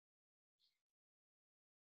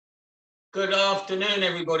Good afternoon,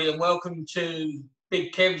 everybody, and welcome to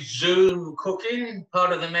Big Kev's Zoom Cooking,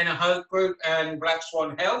 part of the Men of Hope group and Black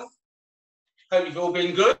Swan Health. Hope you've all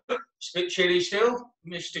been good. It's a bit chilly still.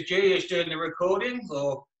 Mr. G is doing the recording,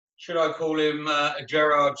 or should I call him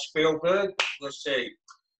Gerard Spielberg? We'll see.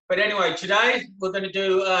 But anyway, today we're going to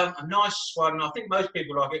do a nice one. I think most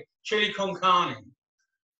people like it, chili con carne.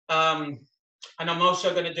 And I'm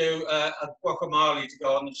also going to do a guacamole to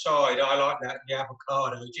go on the side. I like that, the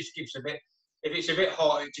avocado. It just gives a bit, if it's a bit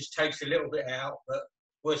hot, it just takes a little bit out, but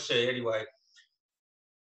we'll see anyway.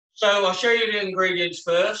 So I'll show you the ingredients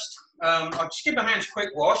first. I'll just give my hands a quick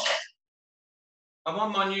wash. I'm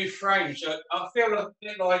on my new frame, so I feel a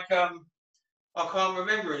bit like, I can't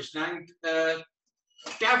remember his name,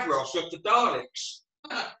 Davros of the Daleks.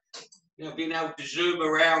 You know, being able to zoom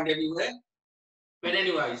around everywhere. But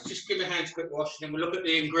anyways, just give your hands a quick wash and then we'll look at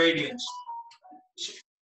the ingredients.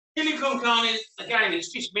 Chili con carne, again, it's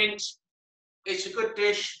just mince. It's a good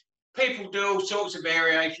dish. People do all sorts of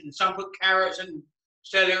variations. Some put carrots and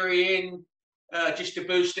celery in just to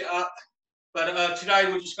boost it up. But today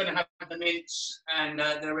we're just going to have the mince and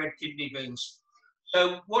the red kidney beans.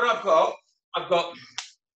 So what I've got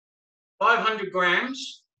 500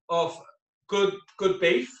 grams of good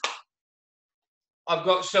beef. I've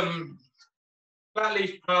got some flat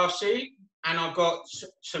leaf parsley, and I've got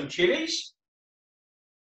some chilies.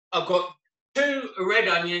 I've got 2 red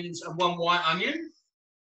onions and 1 white onion.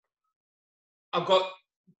 I've got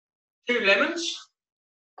 2 lemons,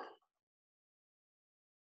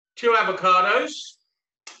 2 avocados,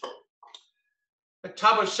 a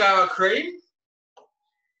tub of sour cream.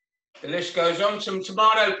 The list goes on. Some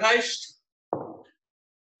tomato paste,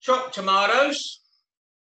 chopped tomatoes,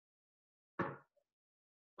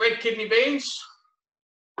 red kidney beans,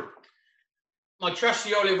 my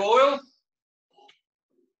trusty olive oil,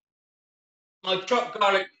 my chopped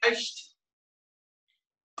garlic paste,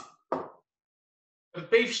 a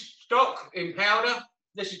beef stock in powder.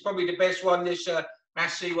 This is probably the best one, this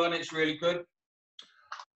Massey one, it's really good.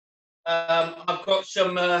 I've got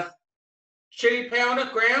some chili powder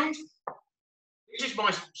ground. This is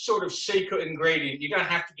my sort of secret ingredient. You don't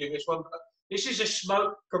have to do this one, but this is a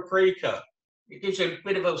smoked paprika. It gives a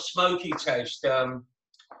bit of a smoky taste.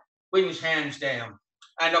 Wins hands down.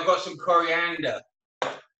 And I've got some coriander.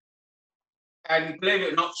 And believe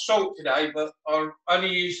it or not, salt today, but I'll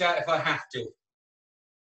only use that if I have to.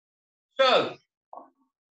 So,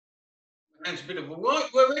 that's a bit of a white.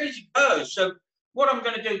 We're ready to go. So, what I'm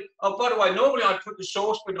going to do, oh, by the way, normally I'd put the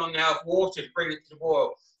saucepan on now with water to bring it to the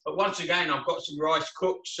boil. But once again, I've got some rice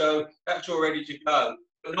cooked, so that's all ready to go.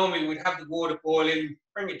 But normally we'd have the water boiling,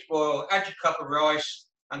 bring it to boil, add your cup of rice,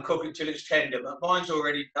 and cook it till it's tender, but mine's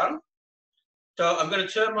already done. So I'm going to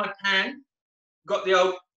turn my pan. Got the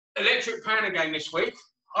old electric pan again this week.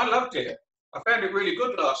 I loved it. I found it really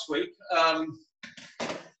good last week.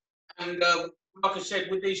 Like I said,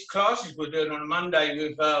 with these classes we're doing on a Monday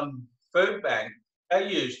with Food Bank, they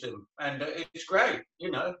use them, and it's great,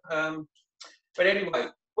 you know. But anyway,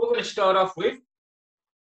 what we're going to start off with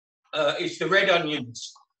is the red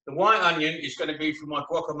onions. The white onion is going to be for my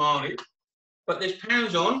guacamole. But this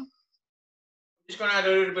pan's on. I'm just going to add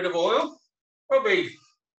a little bit of oil, probably a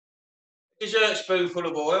dessert spoonful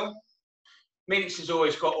of oil. Mince has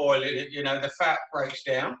always got oil in it, you know, the fat breaks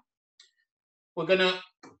down. We're going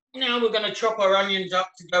to chop our onions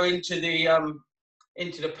up to go into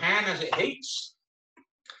the pan as it heats.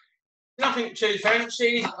 Nothing too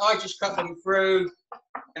fancy. I just cut them through,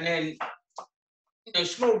 and then, you know,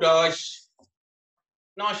 small dice,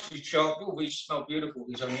 nicely chopped. Oh, these smell beautiful,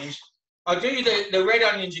 these onions. I do the red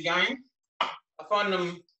onions again. I find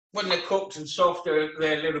them, when they're cooked and soft, they're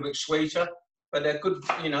a little bit sweeter, but they're good,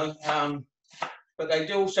 you know. But they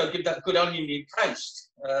do also give that good oniony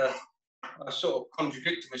taste. I sort of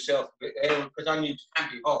contradicted myself a bit there because onions can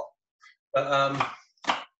be hot. But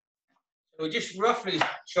so we just roughly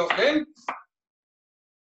chop them.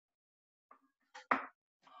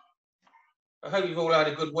 I hope you've all had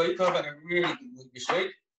a good week. I've had a really good week this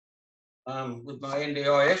week. With my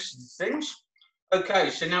NDIS and things. Okay,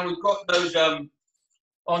 so now we've got those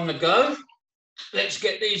on the go. Let's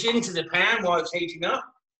get these into the pan while it's heating up.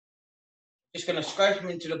 Just going to scrape them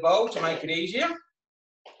into the bowl to make it easier.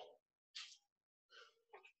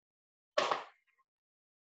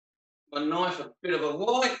 My knife, a bit of a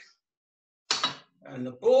white, and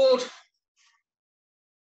the board.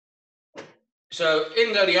 So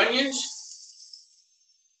in go the onions.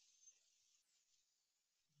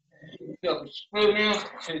 Got the spoon out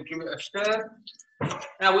to give it a stir.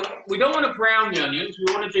 Now we don't want to brown the onions.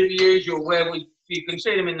 We want to do the usual where you can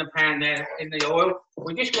see them in the pan there in the oil.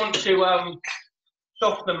 We just want to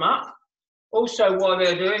soften them up. Also, while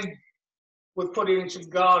they're doing, we're putting in some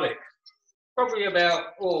garlic, probably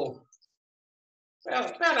about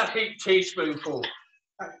about a heaped teaspoonful.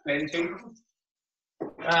 That's plenty.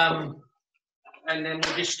 And then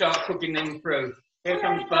we'll just start cooking them through. Here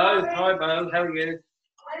comes Bo. Hi, Bo. How are you?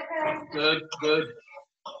 Good, good.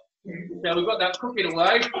 So we've got that cooking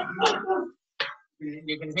away.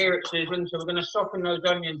 You can hear it sizzling. So we're going to soften those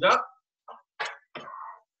onions up.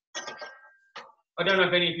 I don't know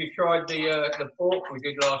if any of you tried the pork we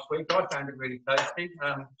did last week. I found it really tasty.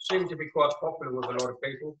 Seems to be quite popular with a lot of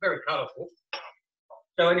people. Very colourful.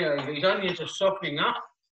 So anyway, these onions are softening up.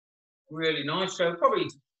 Really nice. So probably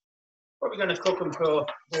going to cook them for,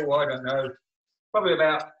 I don't know, probably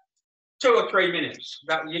about 2 or 3 minutes.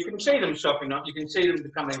 That you can see them softening up. You can see them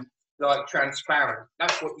becoming like transparent.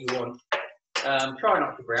 That's what you want. Try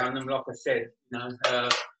not to brown them, like I said. You know,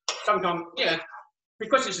 sometimes, yeah,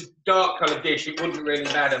 because it's a dark coloured dish, it wouldn't really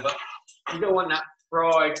matter. But you don't want that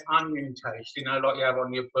fried onion taste, you know, like you have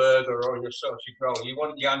on your burger or your sausage roll. You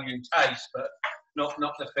want the onion taste, but not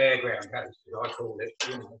the fairground taste, as I call it.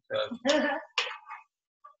 You know, so.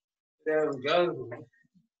 There we go.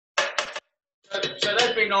 So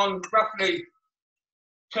they've been on roughly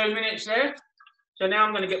 2 minutes there. So now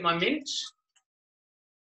I'm going to get my mince.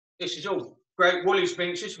 This is all great Woolies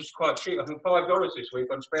mince. This was quite cheap. I think $5 this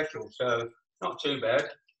week on special, so not too bad.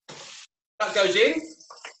 That goes in.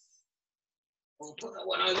 We'll put that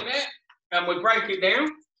one over there, and we'll break it down.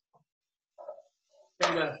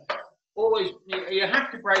 And, always, you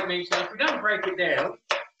have to break meat down. If you don't break it down,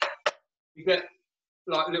 you get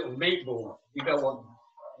like little meatballs. You don't want them.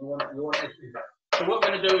 You want this. So what we're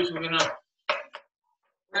going to do is we're going to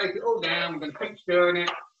break it all down. We're going to keep stirring it.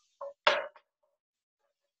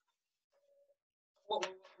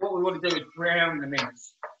 What we want to do is brown the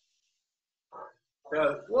mince.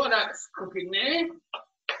 So while that's cooking there,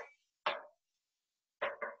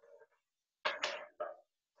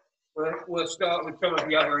 we'll start with some of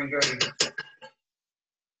the other ingredients.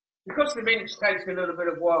 Because the mince takes a little bit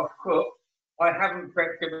of while to cook, I haven't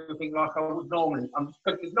prepped everything like I would normally.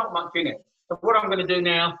 There's not much in it. So what I'm going to do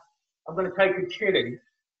now, I'm going to take a chilli.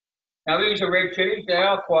 Now these are red chilies, they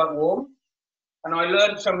are quite warm. And I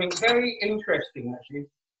learned something very interesting actually.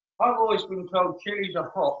 I've always been told chilies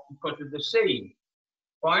are hot because of the seed.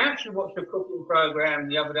 But I actually watched a cooking program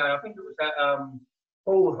the other day. I think it was that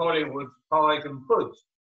Paul Hollywood Pies and Puds.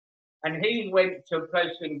 And he went to a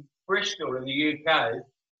place in Bristol in the UK.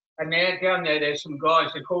 And they're down there, there's some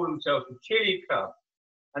guys that call themselves the Chili Club.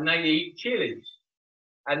 And they eat chilies.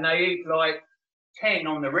 And they eat like 10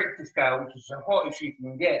 on the Richter scale, which is the hottest you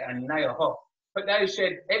can get, and they are hot. But they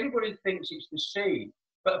said everybody thinks it's the seed.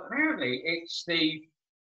 But apparently it's the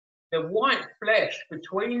white flesh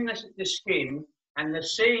between the skin and the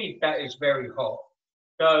seed that is very hot.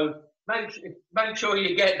 So make sure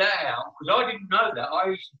you get that out, because I didn't know that. I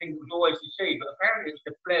used to think it was always the seed, but apparently it's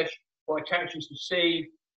the flesh what attaches the seed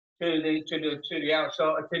to the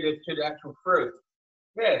outside, to the actual fruit.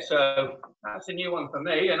 Yeah, so that's a new one for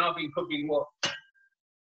me, and I've been cooking what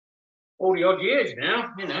 40 odd years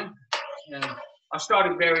now, you know. I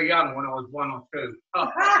started very young when I was 1 or 2.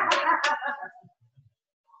 Oh.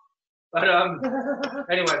 But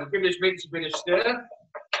anyway, we'll give this mince a bit of stir.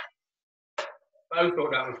 Bo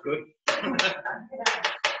thought that was good.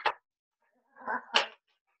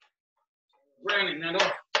 Rounding that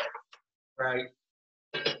off. Right.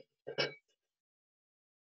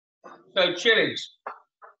 So chilies.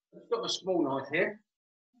 I've got a small knife here.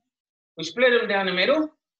 We split them down the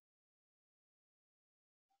middle.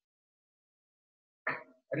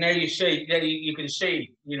 And there you see, there you can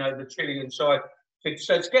see, you know, the chili inside.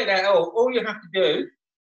 So to get that out, all you have to do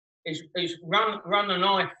is run the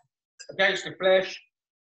knife against the flesh,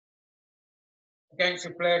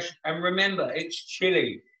 and remember, it's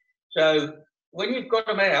chili. So when you've got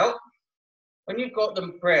them out, when you've got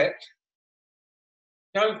them prepped,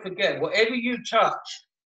 don't forget, whatever you touch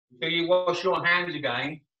until you wash your hands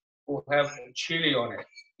again will have chili on it,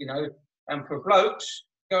 you know. And for blokes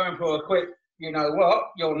going for a quick, you know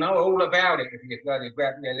what, you'll know all about it if you go to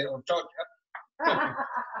grab your little toucher.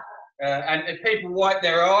 And if people wipe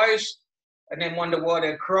their eyes and then wonder why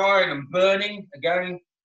they're crying and burning, again,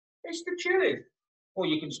 it's the chili. Or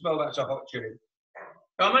you can smell that's a hot chili.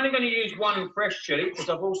 So I'm only going to use one fresh chili because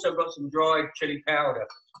I've also got some dried chili powder.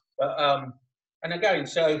 But, and again,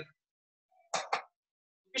 so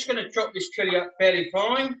I'm just going to chop this chili up fairly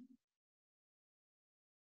fine.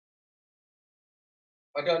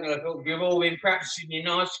 I don't know if you've all been practicing your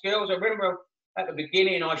knife skills. I remember at the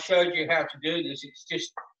beginning I showed you how to do this. It's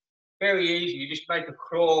just very easy. You just make a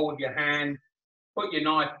claw with your hand, put your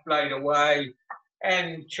knife blade away,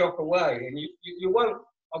 and chop away. And you won't,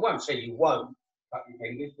 I won't say you won't cut your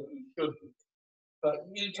fingers, but you shouldn't. But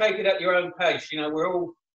you take it at your own pace. You know, we're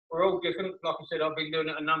all different. Like I said, I've been doing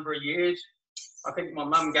it a number of years. I think my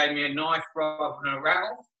mum gave me a knife rather than a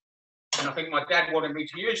rattle. And I think my dad wanted me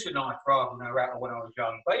to use the knife rather than a rattle when I was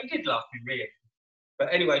young. But he did love me, really.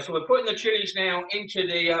 But anyway, so we're putting the chilies now into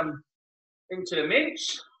the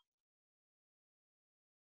mince.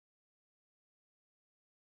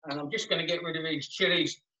 And I'm just going to get rid of these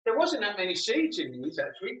chilies. There wasn't that many seeds in these,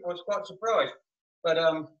 actually. I was quite surprised. But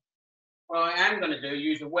what I am going to do,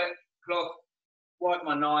 use a wet cloth, wipe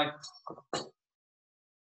my knife,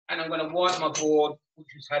 and I'm going to wipe my board, which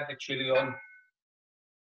has had the chili on,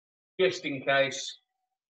 just in case.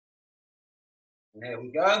 And there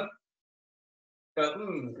we go. So,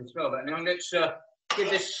 you can smell that now. Let's give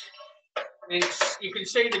this mince. You can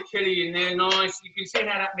see the chili in there, nice. You can see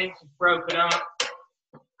how that mince is broken up.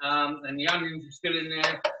 And the onions are still in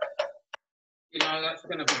there. You know, that's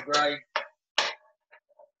going to be great.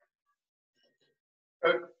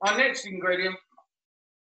 So our next ingredient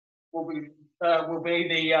will be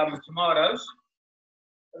the tomatoes.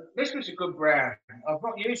 This was a good brand. I've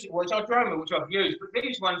not used it. Well, it's Odroma, which I've used, but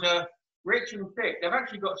these ones are rich and thick. They've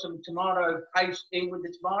actually got some tomato paste in with the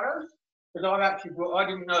tomatoes, because I've actually brought, I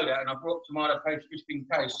didn't know that, and I brought tomato paste just in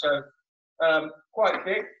case. So quite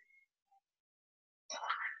thick.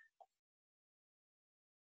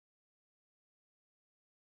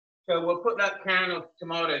 So we'll put that can of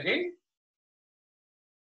tomatoes in.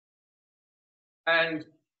 And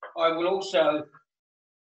I will also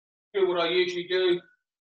do what I usually do.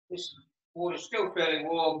 This water is still fairly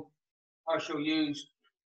warm. I shall use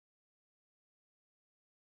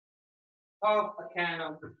half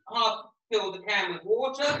fill the can with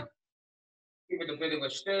water, give it a bit of a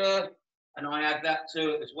stir, and I add that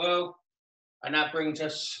to it as well. And that brings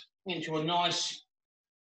us into a nice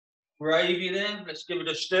gravy there. Let's give it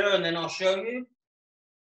a stir and then I'll show you.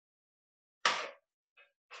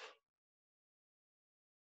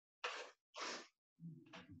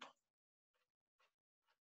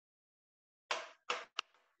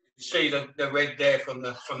 See the red there from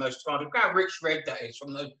those tomatoes. Look how rich red that is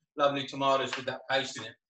from those lovely tomatoes with that paste in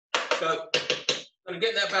it. So I'm going to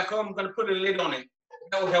get that back on. I'm going to put a lid on it.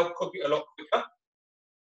 That will help cook it a lot quicker.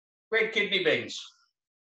 Red kidney beans,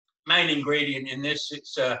 main ingredient in this.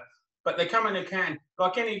 It's but they come in a can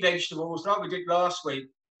like any vegetables. Like we did last week.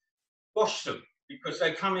 Wash them because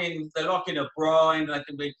they come in. They're like in a brine. They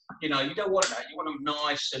can be, you know, you don't want that. You want them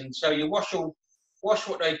nice, and so you wash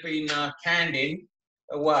what they've been canned in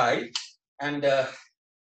away, and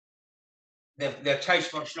they'll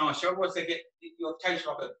taste much nicer. Otherwise, you'll taste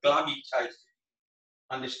like a gluggy taste.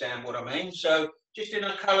 Understand what I mean? So, just in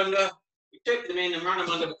a colander, we dip them in and run them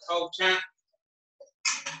under the cold tap.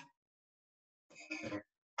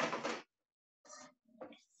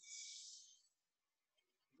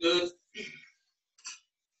 Good.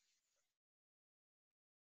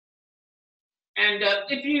 And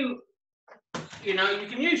if you know, you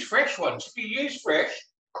can use fresh ones. If you use fresh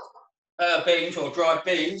beans or dried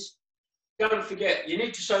beans, don't forget, you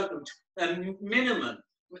need to soak them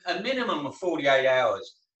a minimum of 48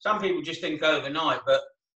 hours. Some people just think overnight, but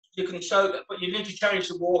you can soak it, but you need to change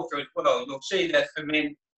the water as well. You'll see that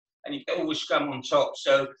ferment and you get all the scum on top.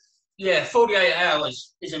 So yeah, 48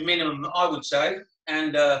 hours is a minimum, I would say.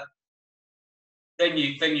 And then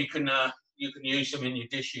you can use them in your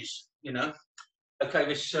dishes, you know. Okay,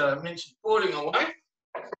 this mince is boiling away.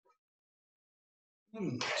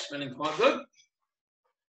 Smelling quite good.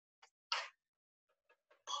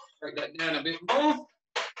 Take that down a bit more.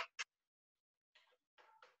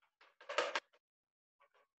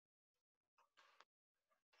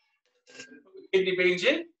 Put the kidney beans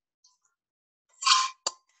in.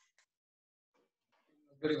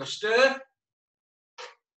 A bit of a stir.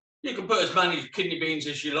 You can put as many kidney beans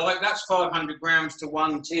as you like. That's 500 grams to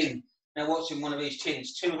one tin. Now, what's in one of these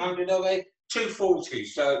tins? 200, are they? 240,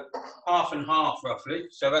 so half and half, roughly.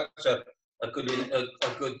 So that's a good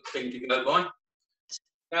thing to go by.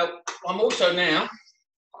 Now, I'm also now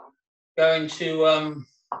going to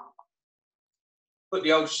put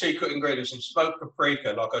the old secret ingredient, some smoked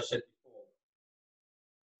paprika, like I said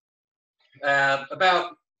before.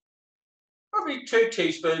 About probably 2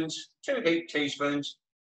 teaspoons, 2 heaped teaspoons.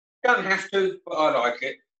 Don't have to, but I like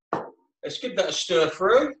it. Let's give that a stir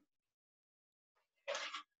through.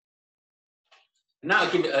 And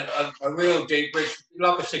that'll give it a real deep, rich,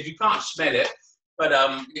 like I said, you can't smell it, but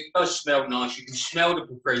it does smell nice. You can smell the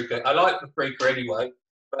paprika. I like paprika anyway,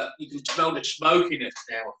 but you can smell the smokiness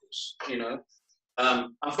now of this, you know.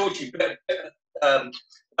 Unfortunately,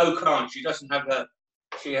 Carne, she doesn't have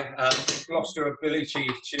She lost her ability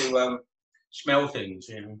to smell things,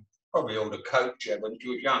 you know. Probably all the coke she had when she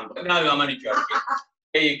was young. But no, I'm only joking.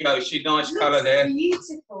 There you go. She's nice colour there.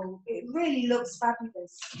 Beautiful. It really looks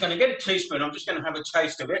fabulous. I'm going to get a teaspoon. I'm just going to have a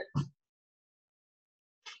taste of it.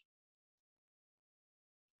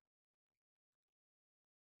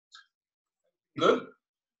 Good.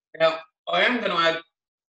 Now, I am going to add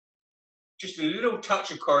just a little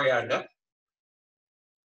touch of coriander,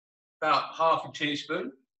 about half a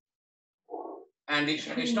teaspoon. And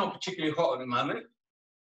it's not particularly hot at the moment.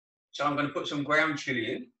 So I'm going to put some ground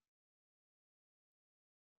chilli in.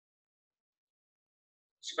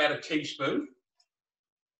 It's about a teaspoon.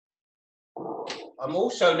 I'm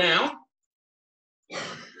also now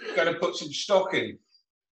going to put some stock in.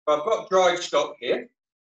 I've got dried stock here,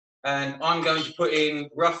 and I'm going to put in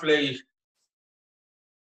roughly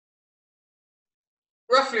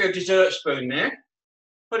a dessert spoon there.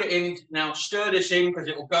 Put it in now. Stir this in because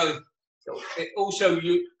it will go. It also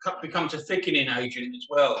becomes a thickening agent as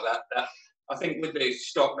well. That I think with the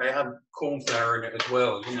stock they have corn flour in it as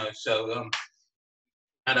well. You know, so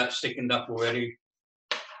and that's thickened up already.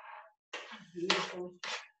 Beautiful.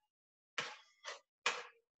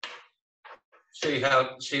 See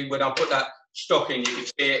when I put that stock in, you can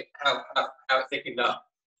see it how it thickened up.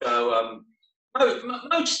 So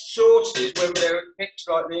most sauces, whether they're mixed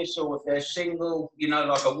like this or if they're single, you know,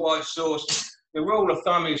 like a white sauce, the rule of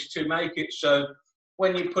thumb is to make it so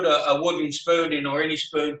when you put a wooden spoon in or any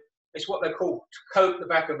spoon, it's what they call to coat the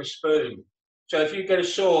back of a spoon. So if you get a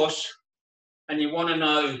sauce and you want to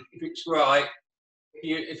know if it's right,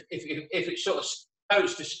 if it sort of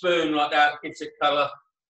coats the spoon like that, gives it colour,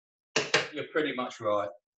 you're pretty much right.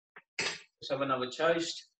 Let's have another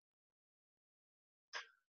taste.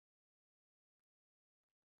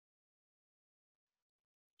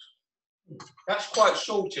 That's quite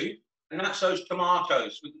salty, and that's those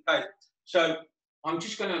tomatoes with the paste. So I'm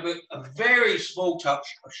just going to have a very small touch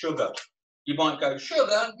of sugar. You might go,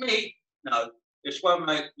 sugar, meat? No, this won't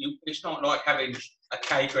make you. It's not like having a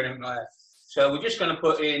cake or anything like that. So we're just going to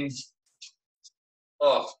put in.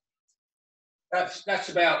 Oh, that's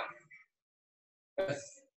about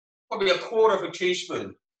probably a quarter of a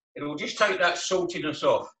teaspoon. It will just take that saltiness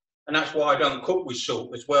off, and that's why I don't cook with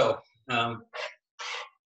salt as well.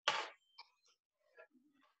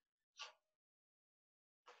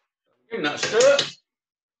 Give that stir.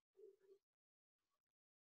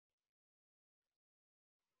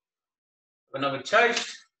 Another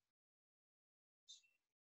taste.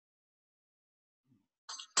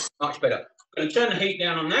 Much better. I'm going to turn the heat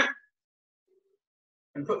down on that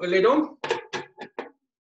and put the lid on. Put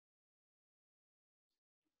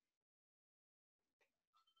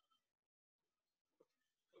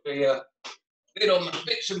the lid on the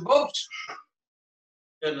bits and bobs.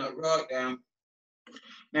 Turn that right down.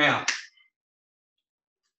 Now,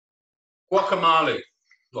 guacamole.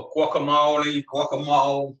 Guacamole. Oh,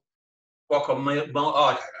 I don't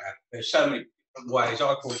know. There's so many ways.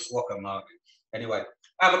 I call it guacamole. Anyway,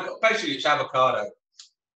 basically it's avocado.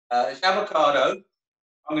 It's avocado.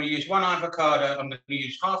 I'm going to use one avocado. I'm going to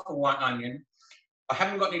use half a white onion. I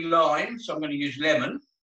haven't got any lime, so I'm going to use lemon.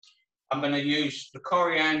 I'm going to use the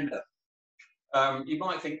coriander. You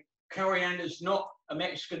might think coriander's not a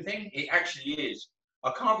Mexican thing. It actually is.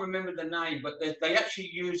 I can't remember the name, but they actually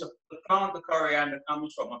use the plant the coriander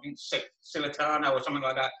comes from. I think Silitano or something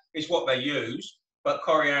like that is what they use, but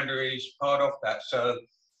coriander is part of that. So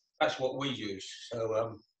that's what we use.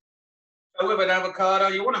 So, so with an avocado,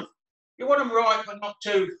 you want them ripe, but not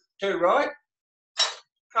too ripe.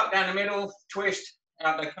 Cut down the middle, twist,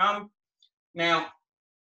 out they come. Now,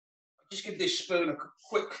 just give this spoon a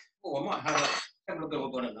quick. Oh, I might have a little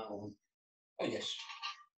bit of another one. Oh yes.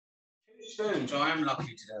 2 spoons, I am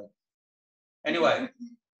lucky today. Anyway,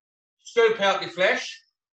 scoop out the flesh.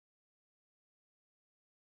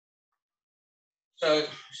 So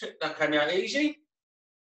that came out easy.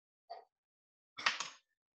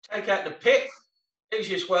 Take out the pit.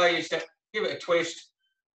 Easiest way is to give it a twist.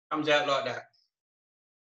 Comes out like that.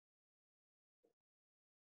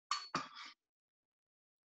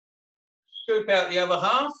 Scoop out the other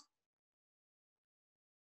half.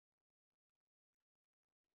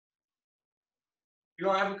 You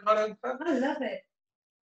like avocado? I love it.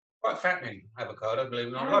 Quite fattening avocado, believe it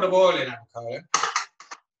or not. A lot of oil in avocado.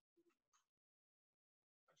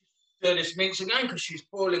 Stir this mix again because she's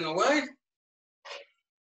boiling away.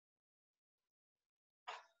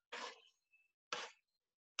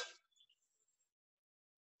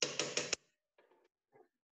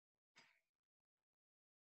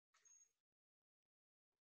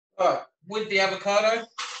 Right, with the avocado, just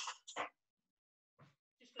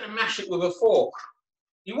going to mash it with a fork.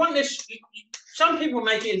 you want this. Some people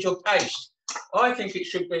make it into a paste. I think it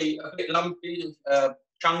should be a bit lumpy,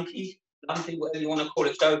 chunky, lumpy, whatever you want to call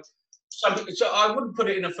it. So I wouldn't put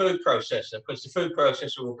it in a food processor because the food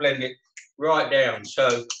processor will blend it right down.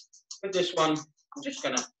 So with this one, I'm just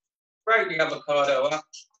going to break the avocado up.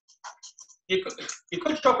 You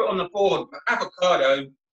could chop it on the board, but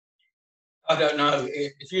avocado, I don't know.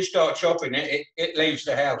 If you start chopping it, it leaves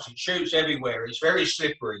the house. It shoots everywhere. It's very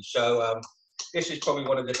slippery. So this is probably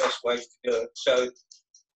one of the best ways to do it. So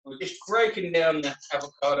we're just breaking down the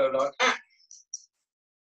avocado like that.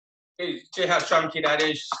 See how chunky that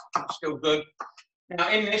is? It's still good. Now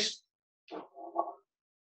in this,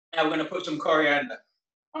 now we're going to put some coriander.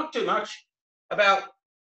 Not too much. About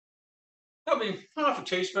probably half a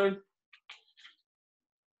teaspoon.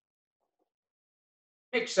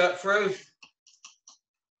 Mix that through.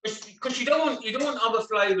 Because you don't want other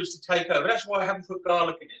flavours to take over. That's why I haven't put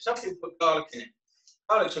garlic in it. Some people put garlic in it.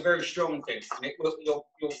 Garlic's a very strong thing, and it will,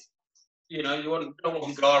 you know, don't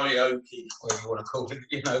want garlic-oaky, whatever you want to call it,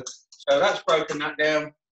 you know. So that's broken that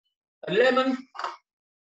down. A lemon.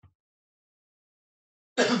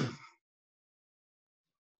 Cut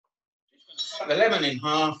the lemon in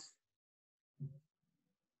half.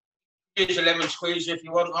 Use a lemon squeeze if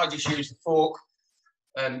you want. I just use the fork,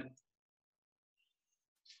 and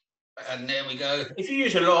there we go. If you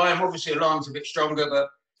use a lime, obviously a lime's a bit stronger, but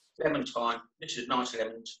lemon's fine. This is nice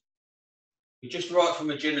lemons. We just right from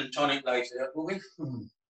a gin and tonic later, will we? So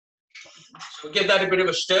we'll give that a bit of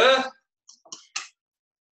a stir.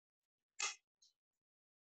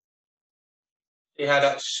 See how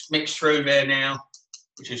that's mixed through there now,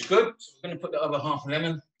 which is good. So we're going to put the other half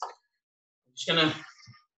lemon. I'm just going to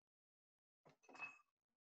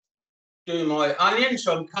do my onion.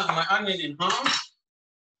 So I'm cutting my onion in half.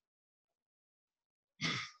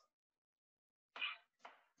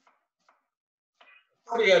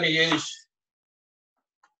 Probably only use,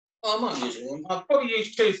 I might use one. I'll probably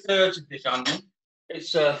use 2/3 of this onion.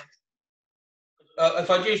 It's if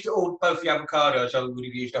I'd used both the avocados, I would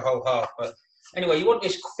have used a whole half. But anyway, you want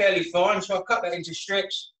this fairly fine, so I'll cut that into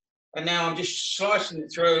strips. And now I'm just slicing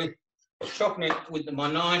it through, chopping it with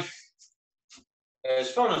my knife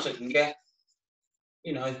as fine as I can get.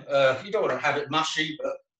 You know, you don't want to have it mushy,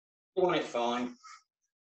 but you want it fine.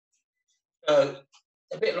 So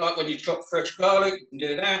a bit like when you chop fresh garlic, you can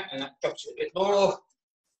do that, and that chops it a bit more.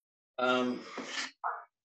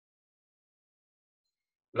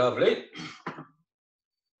 Lovely.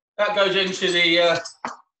 That goes into the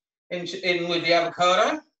in with the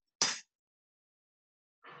avocado.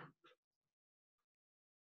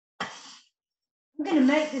 I'm going to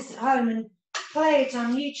make this at home and play it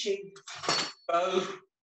on YouTube. Oh,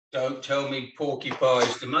 don't tell me porky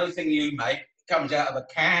pies. The most thing you make comes out of a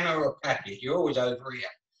can or a packet. You're always over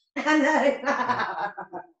here. I know.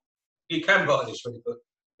 You can buy this really good.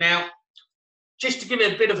 Now, just to give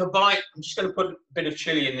it a bit of a bite, I'm just going to put a bit of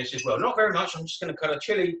chilli in this as well. Not very much. I'm just going to cut a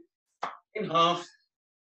chilli in half.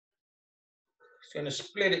 Just going to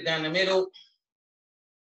split it down the middle.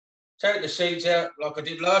 Take the seeds out like I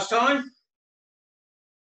did last time.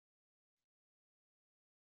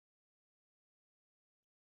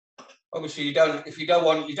 Obviously, if you don't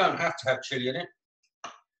want, you don't have to have chilli in it.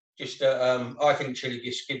 Just, I think chilli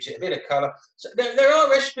just gives it a bit of colour. So there are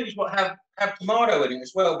recipes that have tomato in it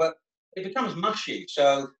as well, but it becomes mushy.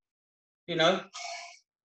 So, you know,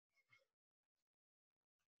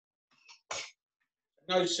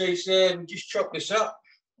 no seeds there. We just chop this up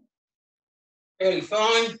fairly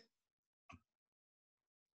fine,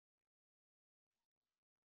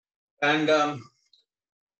 and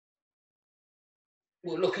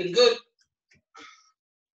we're looking good.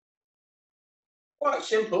 Quite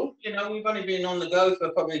simple, you know. We've only been on the go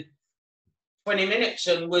for probably 20 minutes,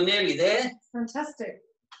 and we're nearly there. Fantastic.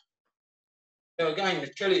 So again, the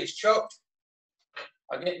chilli is chopped.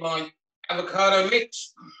 I get my avocado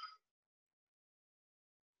mix.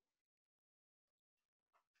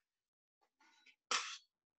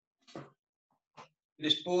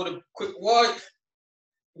 This board a quick wipe.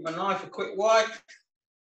 Give my knife a quick wipe.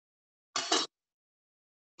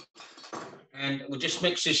 And we'll just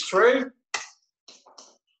mix this through.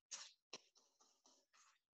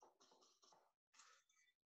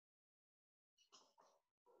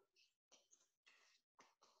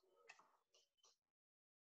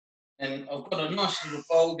 And I've got a nice little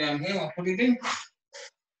bowl down here. I'll put it in.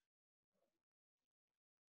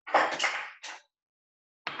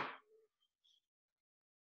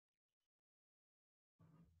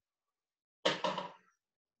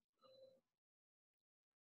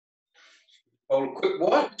 Bowl of quick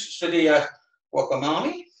wipes for the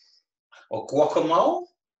guacamole or guacamole.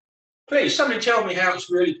 Please, somebody tell me how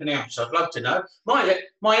it's really pronounced. I'd love to know. My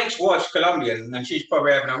ex-wife's Colombian, and she's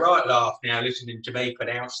probably having a right laugh now listening to me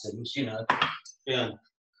pronounce things, you know. Yeah.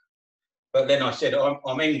 But then I said,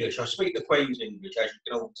 I'm English. I speak the Queen's English, as you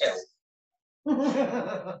can all tell.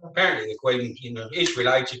 Apparently the Queen, you know, is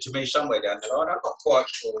related to me somewhere down the line. I'm not quite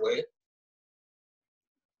sure where.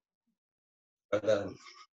 But so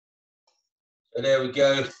there we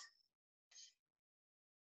go.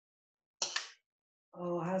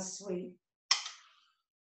 Oh, how sweet.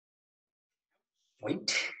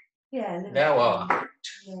 Sweet. Yeah. Thou art.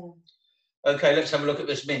 Yeah. Okay, let's have a look at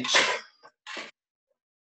this mince.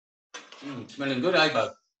 Smelling good, eh,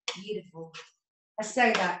 Bo? Beautiful. I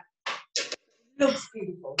say that. Looks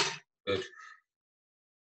beautiful. Good.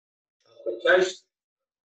 Taste.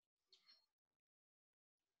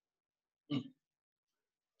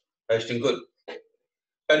 Tasting good.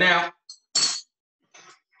 So now,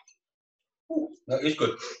 that is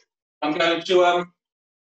good. I'm going to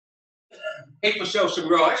eat myself some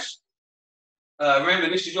rice. Remember,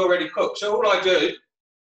 this is already cooked. So all I do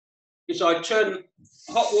is I turn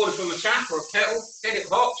hot water from a tap or a kettle, get it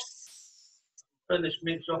hot. Turn this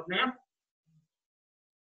mince off now.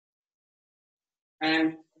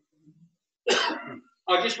 And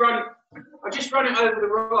I just run it over the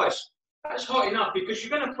rice. That's hot enough because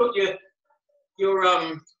you're going to put your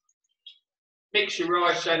mix your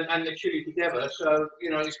rice and the chili together. So you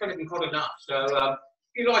know it's going to be hot enough. So if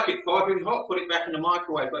you like it piping hot, put it back in the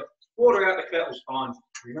microwave. But water out the kettle's fine.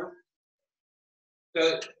 You know.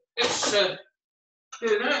 So let's do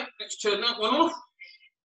that. Let's turn that one off.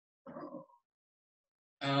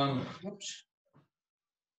 Oops.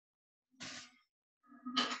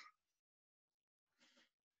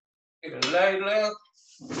 Get a ladle out.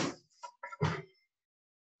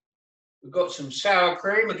 We've got some sour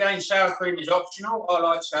cream. Again, sour cream is optional. I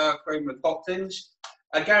like sour cream with hot things.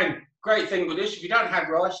 Again, great thing with this, if you don't have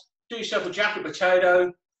rice, do yourself a jacket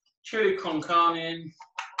potato, chili con carne,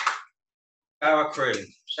 sour cream.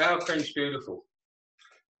 Sour cream's beautiful.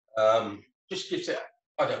 Just gives it,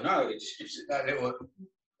 I don't know, it just gives it that little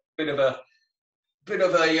bit of a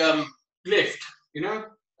lift, you know,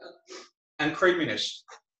 and creaminess.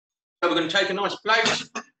 So we're going to take a nice plate,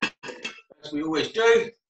 as we always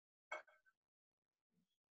do.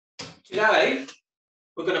 Today,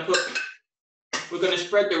 we're going to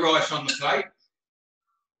spread the rice on the plate.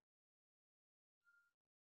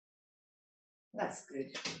 That's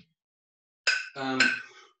good.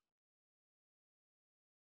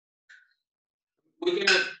 We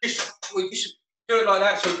just do it like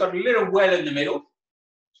that, so we've got a little well in the middle.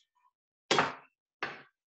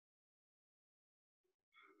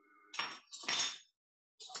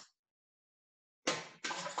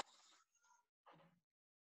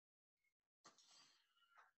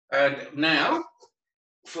 And now,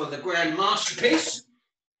 for the grand masterpiece,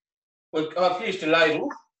 I've used a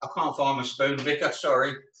ladle. I can't find my spoon, Vicar,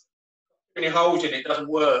 sorry. Any holes in it doesn't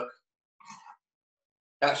work.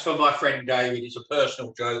 That's for my friend David. It's a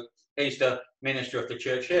personal joke. He's the minister of the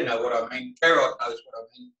church. You know what I mean. Gerard knows what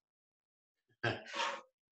I mean.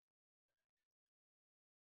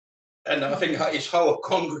 And I think his whole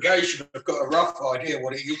congregation have got a rough idea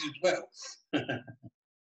what it is as well.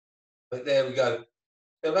 But there we go.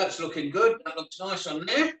 So that's looking good. That looks nice on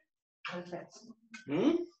there. Perfect.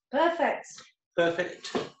 Perfect.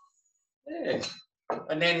 Perfect. There.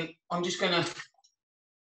 And then I'm just going to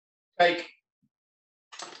take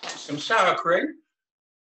some sour cream.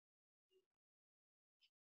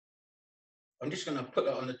 I'm just going to put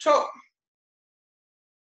that on the top.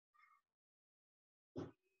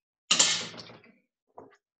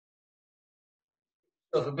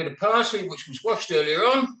 Got a bit of parsley, which was washed earlier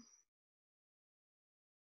on.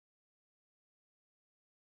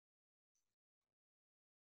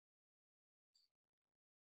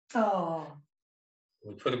 Oh.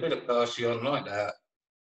 We put a bit of parsley on like that.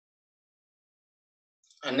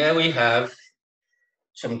 And there we have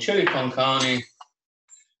some chili con carne.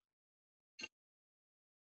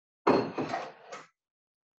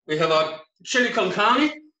 We have our chili con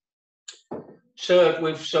carne served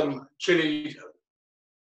with some chili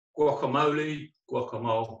guacamole,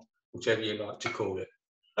 whichever you like to call it.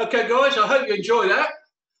 Okay, guys, I hope you enjoy that.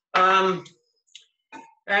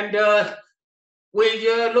 We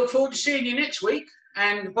look forward to seeing you next week.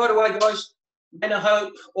 And by the way, guys, Men of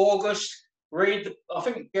Hope, August, I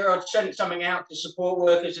think Gerard sent something out to support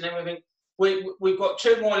workers and everything. We've got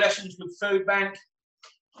 2 more lessons with Food Bank.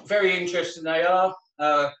 Very interesting they are.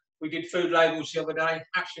 We did food labels the other day,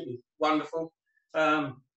 absolutely wonderful.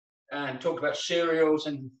 And talked about cereals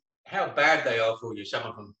and how bad they are for you, some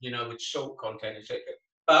of them, you know, with salt content, etc.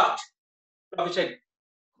 But, like I said,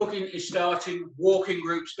 cooking is starting, walking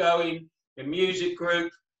groups going, the music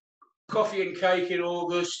group, coffee and cake in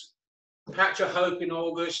August, Patch of Hope in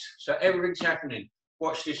August. So everything's happening.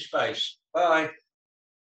 Watch this space. Bye.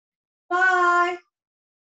 Bye.